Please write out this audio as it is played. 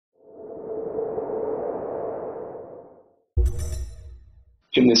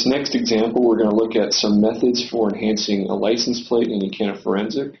In this next example, we're going to look at some methods for enhancing a license plate in Ikena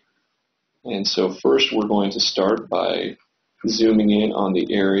Forensic. And so first we're going to start by zooming in on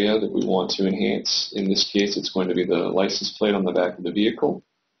the area that we want to enhance. In this case, it's going to be the license plate on the back of the vehicle.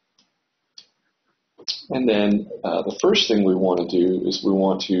 And then the first thing we want to do is we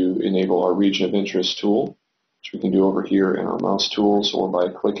want to enable our region of interest tool, which we can do over here in our mouse tools or by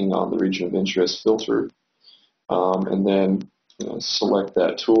clicking on the region of interest filter. And then select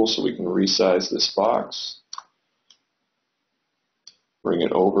that tool so we can resize this box. Bring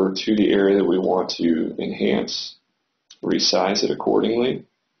it over to the area that we want to enhance, resize it accordingly.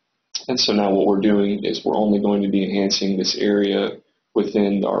 And so now what we're doing is we're only going to be enhancing this area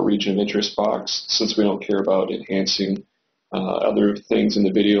within our region of interest box, since we don't care about enhancing other things in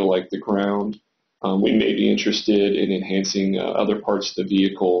the video like the ground. We may be interested in enhancing other parts of the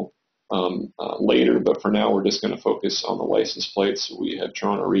vehicle later, but for now we're just going to focus on the license plate, so we have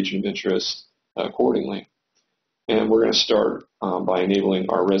drawn our region of interest accordingly. And we're going to start by enabling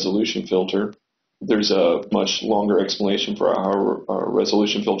our resolution filter. There's a much longer explanation for how our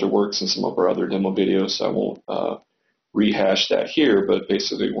resolution filter works in some of our other demo videos, so I won't rehash that here, but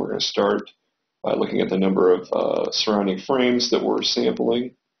basically we're going to start by looking at the number of surrounding frames that we're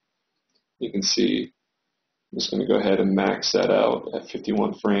sampling. You can see I'm just going to go ahead and max that out at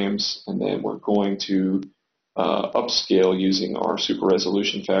 51 frames, and then we're going to upscale using our super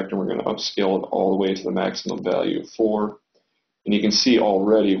resolution factor. We're going to upscale it all the way to the maximum value of 4. And you can see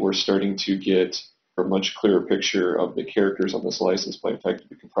already we're starting to get a much clearer picture of the characters on this license plate. In fact,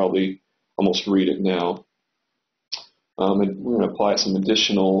 we can probably almost read it now. And we're going to apply some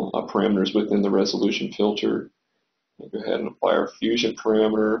additional parameters within the resolution filter. We'll go ahead and apply our fusion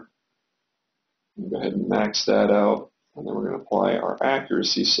parameter. We'll go ahead and max that out. And then we're going to apply our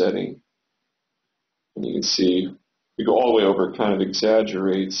accuracy setting. And you can see we go all the way over, it kind of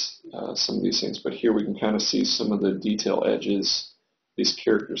exaggerates some of these things, but here we can kind of see some of the detail edges, these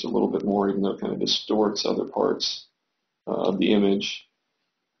characters a little bit more, even though it kind of distorts other parts of the image.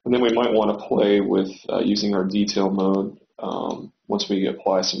 And then we might want to play with using our detail mode once we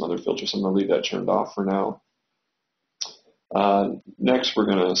apply some other filters. I'm going to leave that turned off for now. Next, we're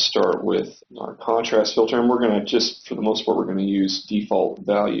going to start with our contrast filter, and we're going to just, for the most part, we're going to use default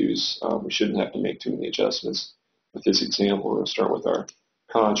values. We shouldn't have to make too many adjustments. With this example, we're going to start with our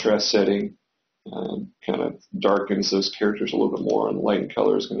contrast setting. Kind of darkens those characters a little bit more, and light and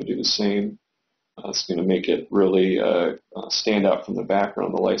color is going to do the same. It's going to make it really stand out from the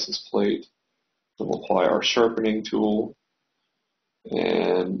background of the license plate. Then we'll apply our sharpening tool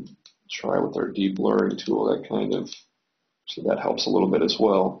and try with our de-blurring tool. So that helps a little bit as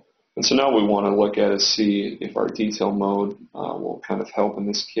well. And so now we want to look at it, see if our detail mode will kind of help in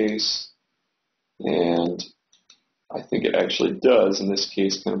this case. And I think it actually does in this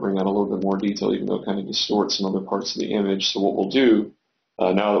case, kind of bring out a little bit more detail, even though it kind of distorts some other parts of the image. So what we'll do,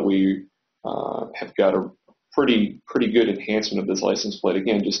 now that we have got a pretty good enhancement of this license plate,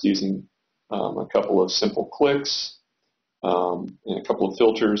 again, just using a couple of simple clicks and a couple of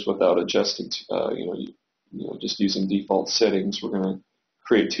filters without adjusting, just using default settings, we're going to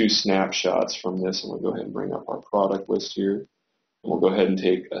create 2 snapshots from this, and we'll go ahead and bring up our product list here. And we'll go ahead and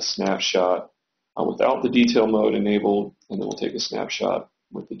take a snapshot without the detail mode enabled, and then we'll take a snapshot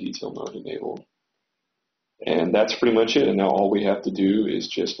with the detail mode enabled. And that's pretty much it. And now all we have to do is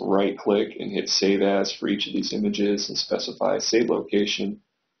just right-click and hit Save As for each of these images and specify a save location,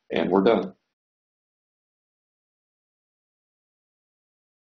 and we're done.